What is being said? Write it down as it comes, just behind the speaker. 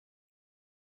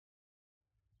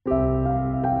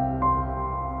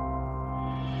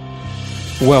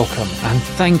Welcome and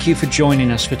thank you for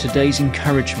joining us for today's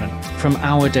encouragement from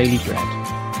Our Daily Bread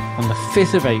on the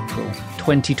 5th of April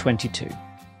 2022.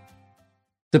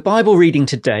 The Bible reading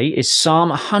today is Psalm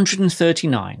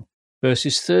 139,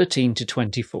 verses 13 to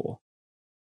 24.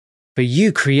 For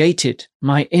you created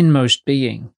my inmost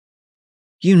being.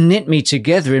 You knit me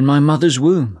together in my mother's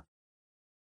womb.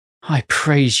 I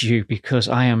praise you because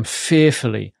I am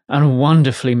fearfully and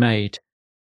wonderfully made.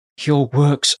 Your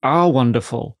works are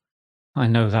wonderful. I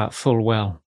know that full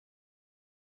well.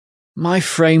 My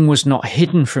frame was not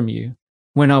hidden from you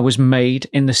when I was made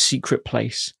in the secret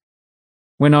place,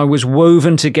 when I was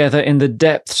woven together in the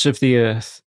depths of the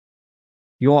earth.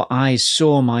 Your eyes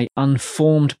saw my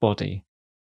unformed body.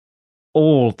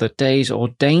 All the days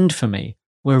ordained for me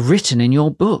were written in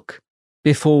your book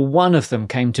before one of them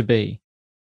came to be.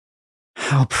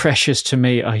 How precious to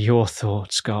me are your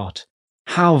thoughts, God.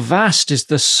 How vast is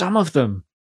the sum of them.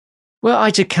 Were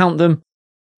I to count them,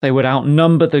 they would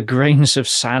outnumber the grains of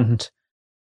sand.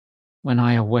 When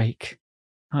I awake,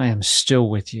 I am still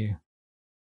with you.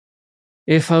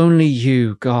 If only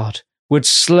you, God, would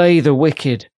slay the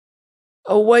wicked.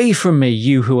 Away from me,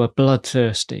 you who are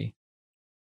bloodthirsty.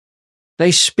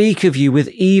 They speak of you with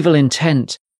evil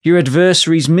intent. Your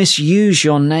adversaries misuse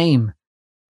your name.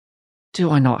 Do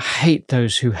I not hate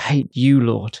those who hate you,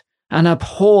 Lord, and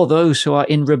abhor those who are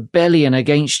in rebellion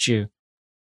against you?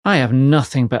 I have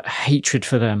nothing but hatred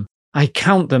for them. I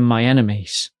count them my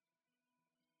enemies.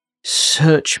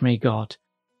 Search me, God,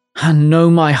 and know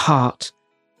my heart.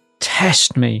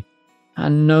 Test me,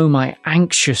 and know my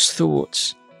anxious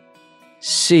thoughts.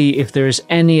 See if there is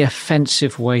any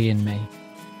offensive way in me,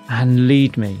 and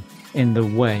lead me in the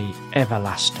way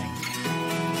everlasting.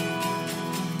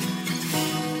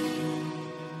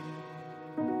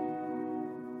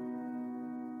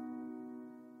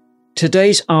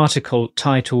 Today's article,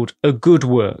 titled A Good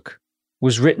Work,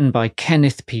 was written by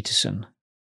Kenneth Peterson.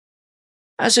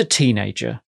 As a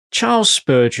teenager, Charles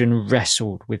Spurgeon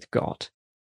wrestled with God.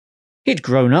 He'd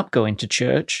grown up going to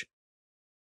church,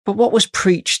 but what was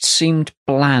preached seemed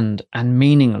bland and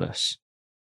meaningless.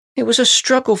 It was a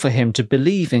struggle for him to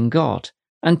believe in God,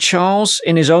 and Charles,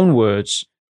 in his own words,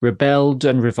 rebelled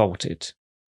and revolted.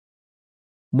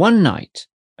 One night,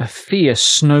 a fierce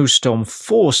snowstorm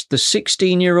forced the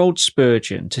 16-year-old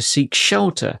Spurgeon to seek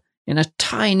shelter in a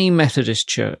tiny Methodist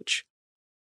church.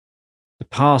 The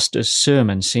pastor's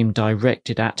sermon seemed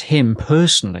directed at him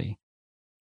personally.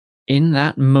 In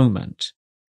that moment,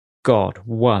 God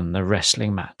won the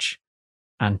wrestling match,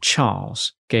 and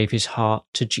Charles gave his heart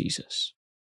to Jesus.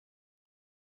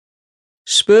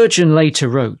 Spurgeon later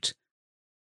wrote,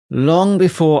 "Long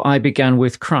before I began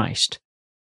with Christ,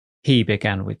 he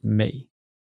began with me."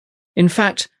 In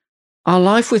fact, our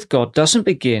life with God doesn't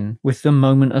begin with the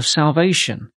moment of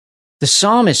salvation. The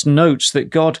psalmist notes that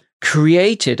God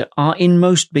created our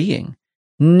inmost being,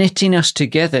 knitting us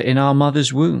together in our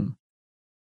mother's womb.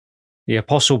 The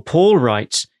Apostle Paul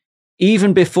writes,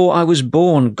 "Even before I was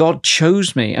born, God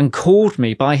chose me and called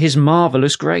me by his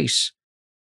marvelous grace."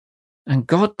 And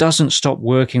God doesn't stop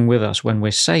working with us when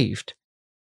we're saved.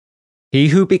 He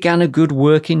who began a good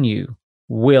work in you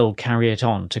will carry it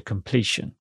on to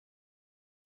completion.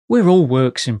 We're all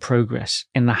works in progress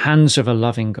in the hands of a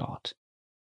loving God.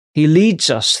 He leads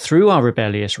us through our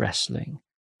rebellious wrestling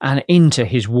and into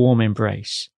his warm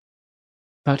embrace.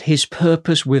 But his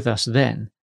purpose with us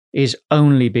then is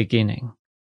only beginning.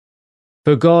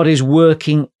 For God is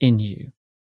working in you,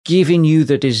 giving you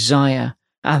the desire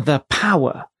and the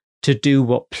power to do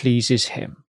what pleases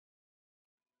him.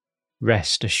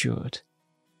 Rest assured,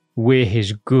 we're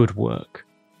his good work,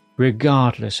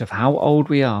 regardless of how old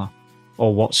we are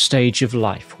or what stage of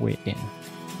life we're in.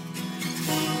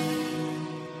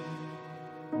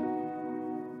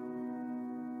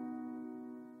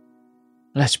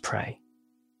 Let's pray.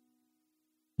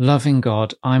 Loving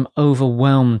God, I'm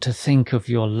overwhelmed to think of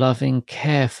your loving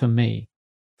care for me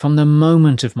from the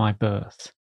moment of my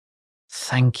birth.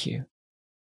 Thank you.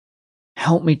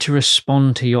 Help me to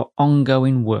respond to your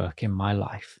ongoing work in my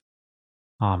life.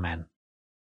 Amen.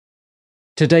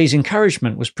 Today's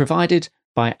encouragement was provided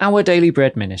by Our Daily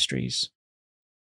Bread Ministries.